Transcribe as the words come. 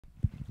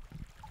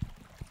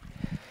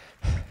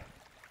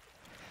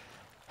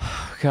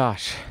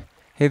gosh.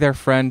 Hey there,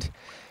 friend.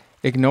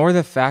 Ignore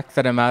the fact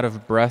that I'm out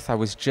of breath. I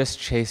was just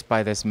chased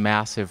by this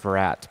massive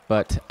rat,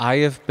 but I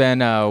have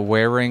been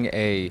wearing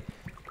a...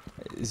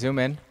 Zoom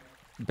in.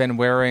 Been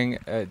wearing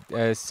a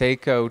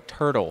Seiko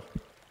Turtle.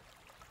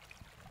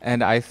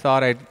 And I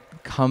thought I'd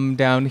come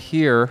down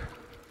here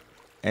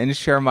and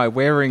share my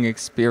wearing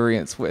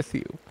experience with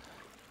you.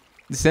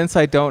 Since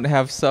I don't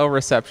have cell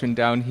reception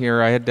down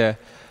here, I had to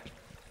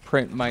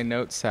print my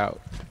notes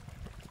out.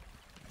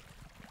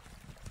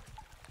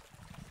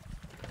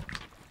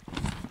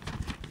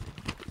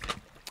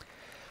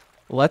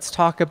 Let's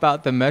talk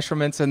about the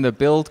measurements and the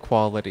build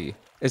quality.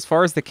 As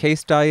far as the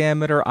case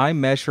diameter, I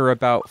measure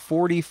about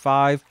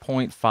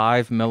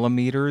 45.5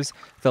 millimeters.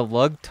 The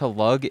lug to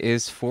lug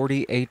is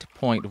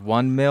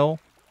 48.1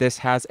 mil. This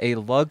has a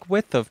lug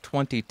width of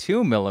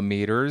 22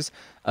 millimeters,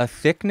 a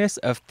thickness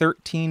of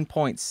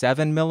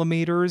 13.7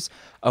 millimeters,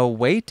 a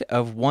weight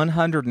of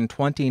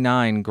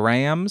 129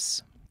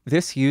 grams.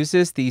 This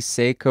uses the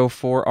Seiko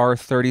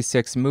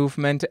 4R36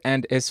 movement,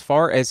 and as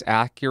far as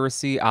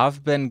accuracy,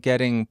 I've been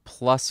getting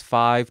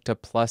 +5 to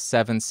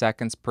 +7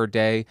 seconds per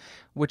day,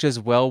 which is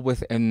well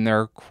within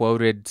their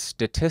quoted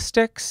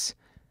statistics,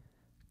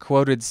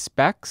 quoted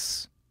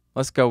specs.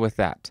 Let's go with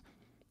that.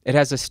 It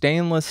has a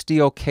stainless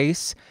steel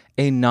case,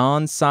 a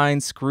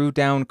non-signed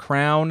screw-down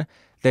crown.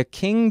 The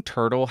King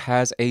Turtle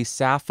has a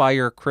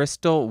sapphire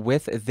crystal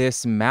with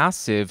this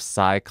massive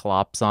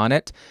cyclops on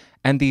it,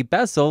 and the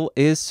bezel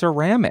is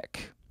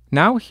ceramic.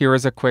 Now here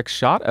is a quick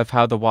shot of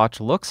how the watch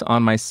looks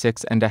on my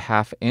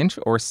 6.5 inch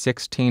or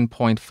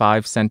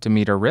 16.5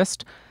 centimeter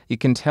wrist. You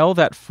can tell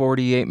that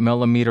 48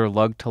 millimeter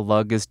lug to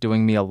lug is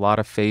doing me a lot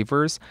of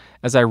favors.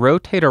 As I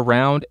rotate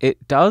around,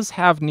 it does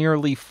have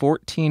nearly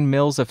 14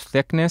 mils of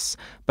thickness,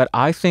 but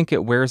I think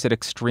it wears it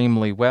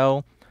extremely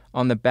well.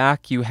 On the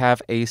back, you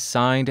have a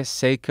signed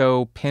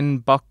Seiko pin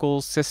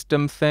buckle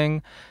system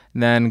thing.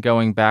 Then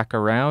going back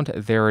around,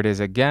 there it is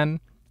again.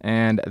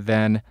 And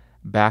then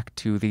back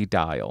to the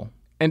dial.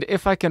 And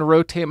if I can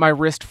rotate my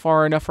wrist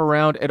far enough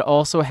around, it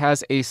also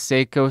has a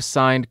Seiko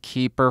signed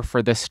keeper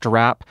for the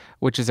strap,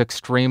 which is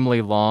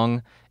extremely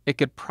long. It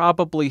could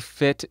probably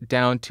fit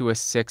down to a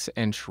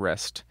 6-inch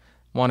wrist.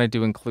 Wanted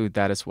to include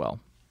that as well.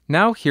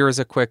 Now here is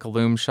a quick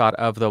Lume shot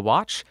of the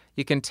watch.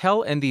 You can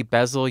tell in the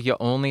bezel you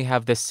only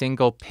have the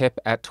single pip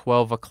at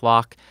 12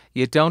 o'clock.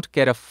 You don't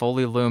get a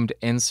fully loomed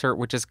insert,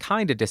 which is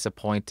kind of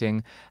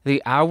disappointing.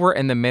 The hour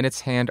and the minutes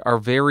hand are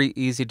very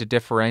easy to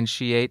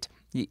differentiate.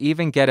 You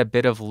even get a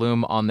bit of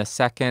lume on the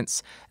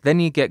seconds. Then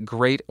you get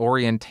great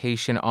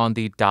orientation on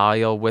the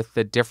dial with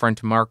the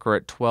different marker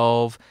at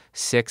 12,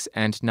 6,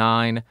 and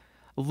 9.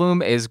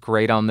 Lume is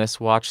great on this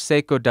watch.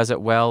 Seiko does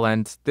it well,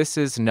 and this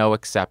is no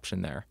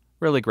exception there.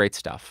 Really great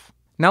stuff.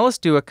 Now let's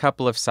do a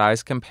couple of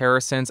size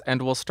comparisons,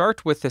 and we'll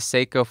start with the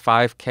Seiko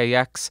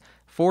 5KX,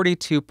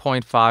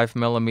 42.5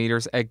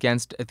 millimeters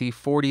against the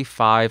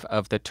 45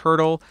 of the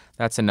Turtle.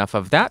 That's enough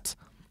of that.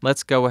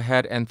 Let's go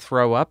ahead and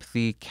throw up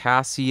the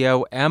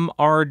Casio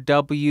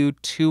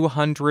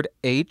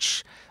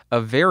MRW200H, a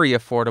very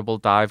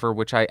affordable diver,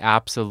 which I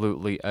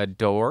absolutely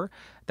adore.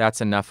 That's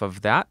enough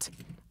of that.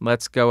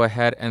 Let's go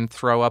ahead and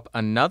throw up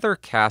another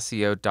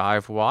Casio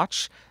dive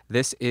watch.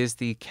 This is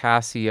the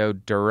Casio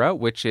Dura,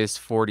 which is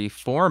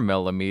 44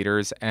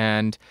 millimeters,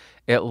 and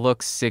it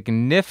looks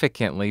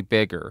significantly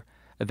bigger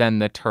than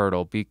the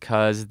Turtle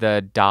because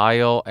the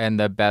dial and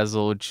the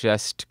bezel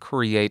just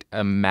create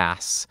a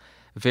mass.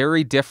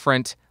 Very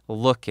different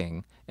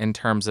looking in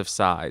terms of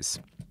size.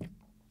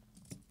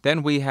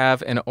 Then we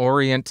have an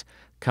Orient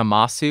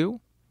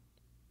Komatsu.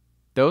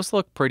 Those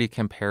look pretty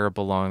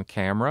comparable on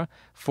camera.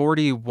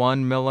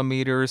 41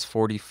 millimeters,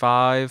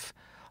 45.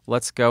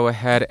 Let's go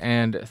ahead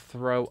and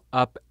throw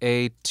up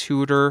a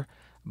Tudor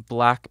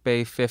Black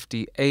Bay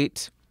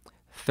 58,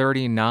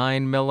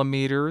 39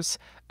 millimeters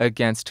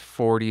against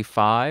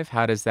 45.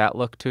 How does that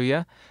look to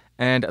you?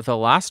 And the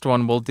last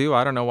one we'll do,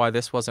 I don't know why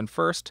this wasn't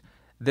first.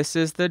 This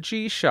is the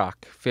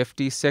G-Shock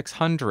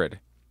 5600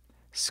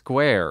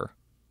 square.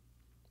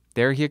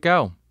 There you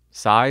go.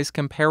 Size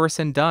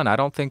comparison done. I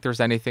don't think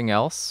there's anything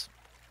else.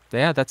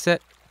 Yeah, that's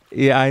it.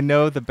 Yeah, I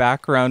know the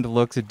background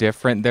looks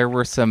different. There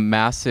were some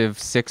massive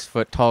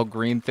 6-foot-tall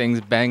green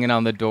things banging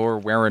on the door,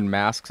 wearing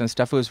masks and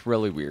stuff. It was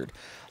really weird.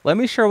 Let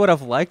me share what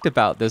I've liked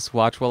about this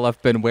watch while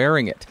I've been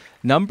wearing it.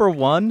 Number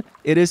one,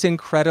 it is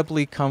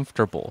incredibly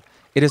comfortable.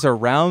 It is a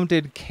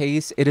rounded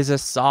case. It is a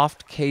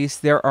soft case.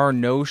 There are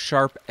no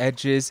sharp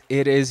edges.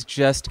 It is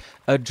just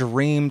a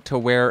dream to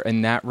wear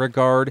in that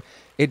regard.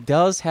 It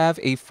does have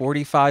a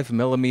 45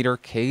 millimeter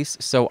case,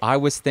 so I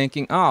was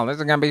thinking, oh, this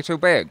is going to be too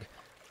big.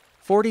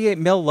 48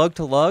 mil lug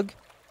to lug?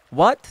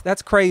 What?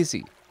 That's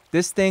crazy.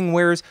 This thing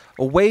wears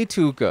way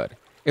too good.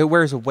 It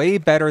wears way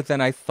better than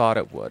I thought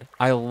it would.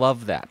 I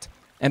love that.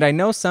 And I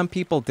know some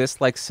people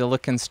dislike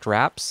silicone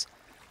straps.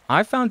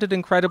 I found it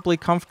incredibly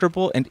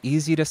comfortable and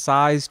easy to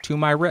size to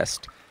my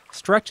wrist.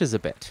 Stretches a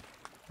bit.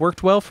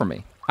 Worked well for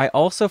me. I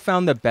also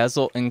found the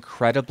bezel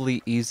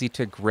incredibly easy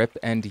to grip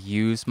and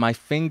use. My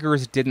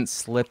fingers didn't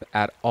slip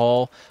at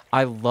all.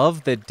 I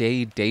love the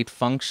day date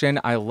function.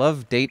 I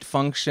love date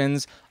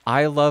functions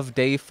I love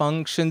day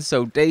functions,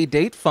 so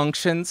day-date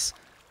functions,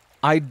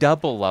 I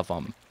double love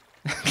them.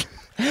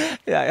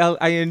 Yeah,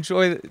 I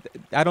enjoy.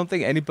 I don't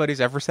think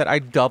anybody's ever said I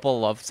double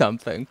love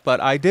something, but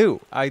I do.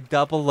 I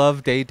double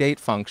love day-date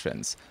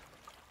functions.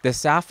 The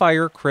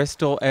sapphire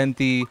crystal and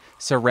the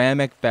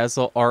ceramic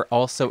bezel are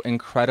also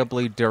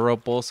incredibly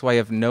durable, so I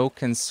have no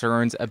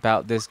concerns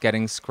about this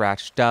getting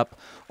scratched up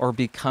or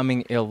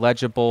becoming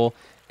illegible.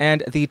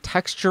 And the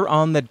texture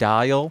on the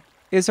dial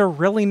is a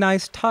really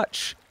nice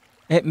touch.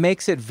 It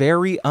makes it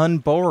very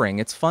unboring.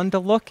 It's fun to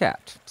look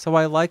at, so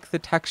I like the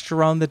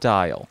texture on the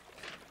dial.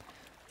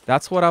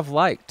 That's what I've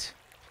liked.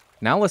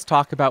 Now let's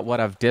talk about what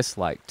I've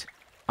disliked.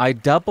 I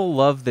double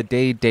love the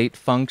day-date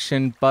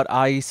function, but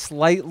I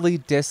slightly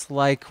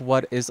dislike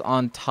what is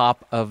on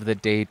top of the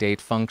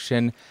day-date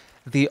function,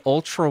 the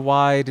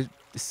ultra-wide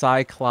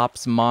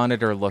Cyclops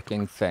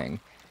monitor-looking thing.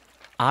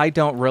 I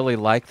don't really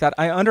like that.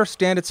 I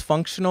understand it's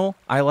functional.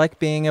 I like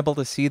being able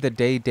to see the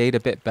day-date a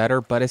bit better,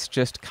 but it's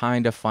just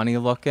kind of funny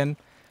looking.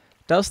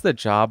 Does the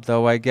job,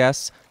 though, I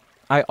guess.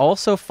 I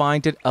also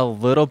find it a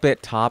little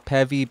bit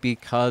top-heavy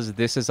because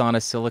this is on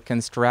a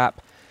silicone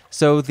strap.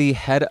 So the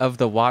head of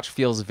the watch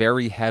feels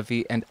very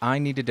heavy, and I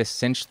needed to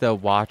cinch the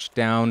watch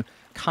down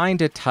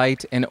kind of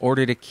tight in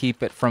order to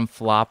keep it from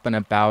flopping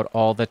about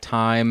all the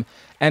time.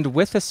 And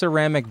with a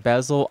ceramic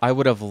bezel, I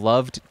would have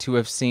loved to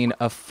have seen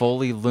a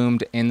fully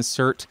loomed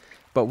insert,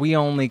 but we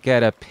only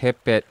get a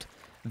pipet,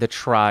 the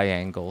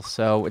triangle.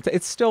 So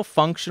it's still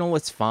functional,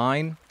 it's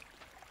fine.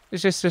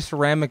 It's just a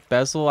ceramic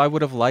bezel. I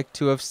would have liked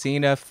to have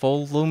seen a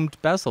full loomed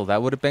bezel.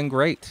 That would have been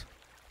great.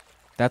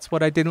 That's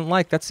what I didn't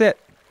like. That's it.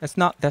 That's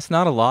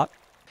not a lot.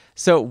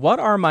 So what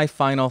are my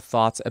final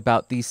thoughts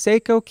about the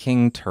Seiko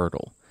King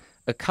Turtle?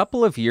 A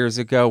couple of years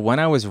ago, when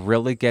I was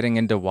really getting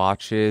into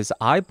watches,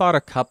 I bought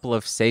a couple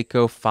of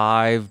Seiko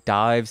 5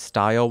 dive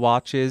style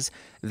watches,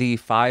 the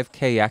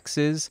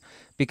 5KXs,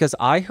 because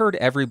I heard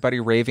everybody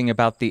raving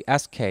about the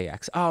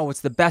SKX. Oh,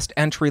 it's the best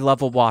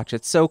entry-level watch.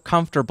 It's so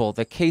comfortable.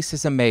 The case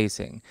is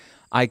amazing.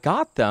 I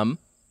got them.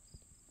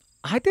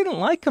 I didn't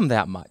like them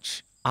that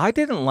much. I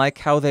didn't like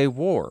how they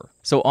wore.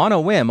 So on a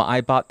whim,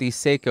 I bought the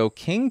Seiko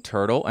King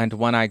Turtle, and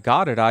when I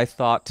got it, I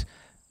thought,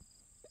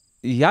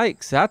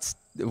 yikes, that's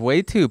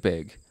way too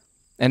big.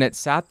 And it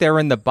sat there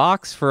in the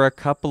box for a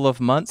couple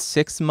of months,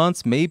 6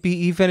 months, maybe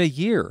even a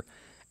year.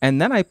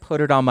 And then I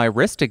put it on my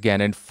wrist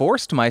again and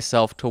forced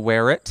myself to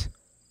wear it.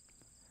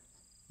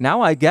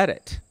 Now I get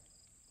it.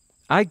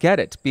 I get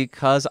it,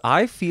 because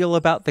I feel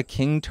about the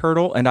King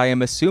Turtle, and I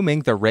am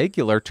assuming the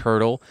regular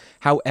Turtle,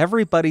 how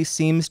everybody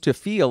seems to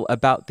feel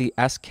about the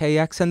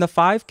SKX and the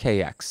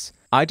 5KX.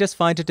 I just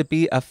find it to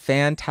be a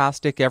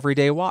fantastic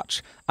everyday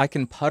watch. I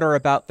can putter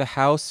about the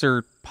house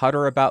or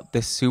putter about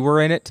the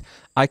sewer in it.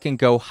 I can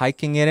go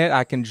hiking in it.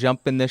 I can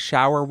jump in the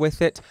shower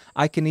with it.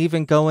 I can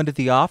even go into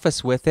the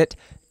office with it.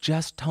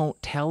 Just don't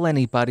tell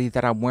anybody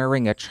that I'm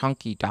wearing a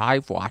chunky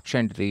dive watch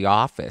into the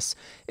office.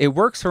 It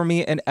works for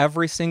me in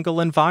every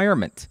single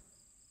environment.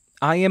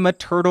 I am a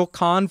turtle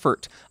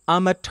convert.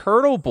 I'm a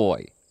turtle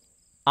boy.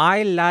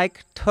 I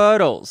like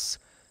turtles.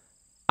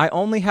 I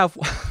only have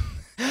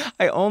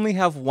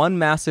one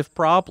massive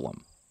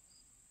problem.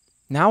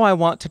 Now I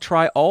want to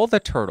try all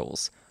the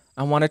turtles.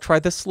 I want to try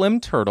the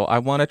slim turtle. I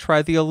want to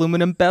try the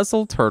aluminum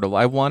bezel turtle.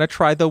 I want to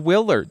try the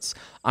Willards.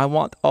 I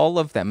want all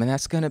of them, and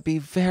that's going to be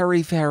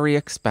very, very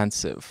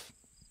expensive.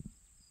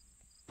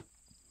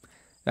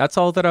 That's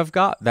all that I've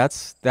got.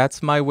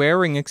 That's my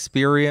wearing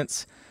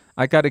experience.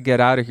 I got to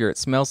get out of here. It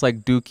smells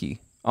like dookie.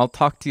 I'll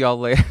talk to y'all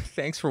later.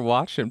 Thanks for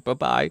watching.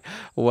 Bye-bye.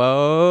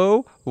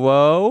 Whoa,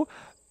 whoa,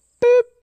 boop.